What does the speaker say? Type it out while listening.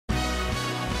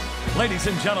Ladies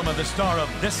and gentlemen, the star of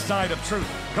This Side of Truth,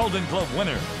 Golden Globe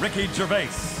winner, Ricky Gervais.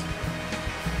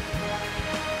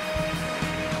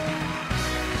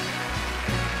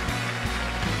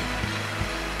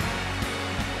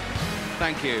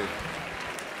 Thank you.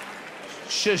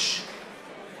 Shush.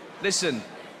 Listen,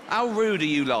 how rude are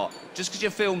you lot? Just because you're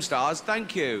film stars,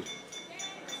 thank you.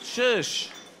 Shush.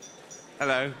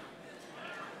 Hello.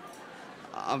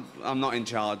 I'm not in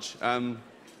charge. I'm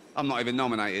not even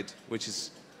nominated, which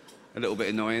is a little bit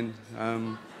annoying.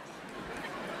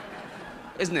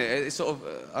 Isn't it? It sort of,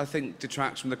 I think,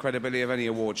 detracts from the credibility of any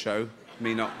award show,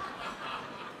 me not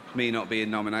being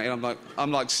nominated.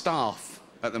 I'm like staff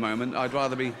at the moment. I'd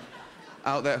rather be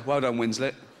out there. Well done,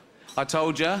 Winslet. I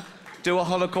told you, do a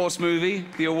Holocaust movie,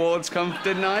 the awards come,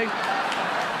 didn't I?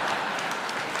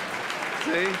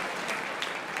 See?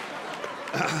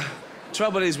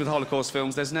 Trouble is with Holocaust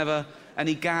films, there's never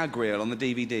any gag reel on the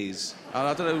DVDs.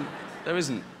 I don't know, there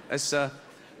isn't. It's,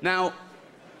 now,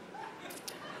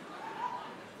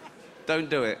 don't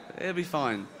do it. It'll be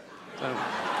fine. Don't.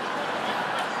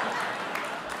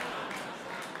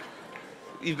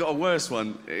 You've got a worse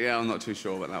one. Yeah, I'm not too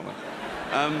sure about that one.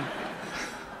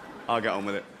 I'll get on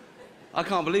with it. I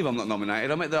can't believe I'm not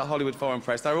nominated. I met the Hollywood Foreign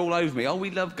Press. They're all over me. Oh,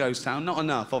 we love Ghost Town. Not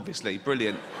enough, obviously.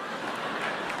 Brilliant.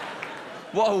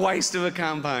 What a waste of a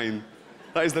campaign.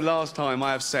 That is the last time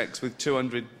I have sex with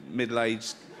 200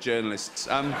 middle-aged journalists.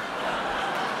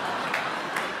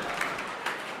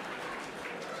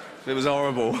 It was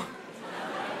horrible.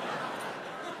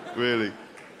 Really.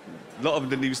 A lot of them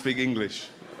didn't even speak English.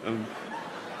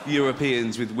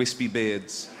 Europeans with wispy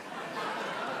beards.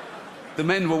 The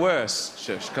men were worse.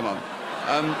 Shush, come on.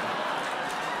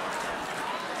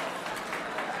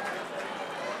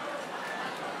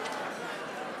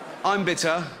 I'm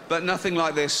bitter, but nothing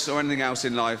like this or anything else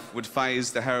in life would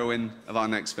faze the heroine of our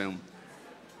next film.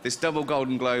 This double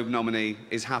Golden Globe nominee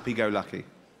is happy-go-lucky.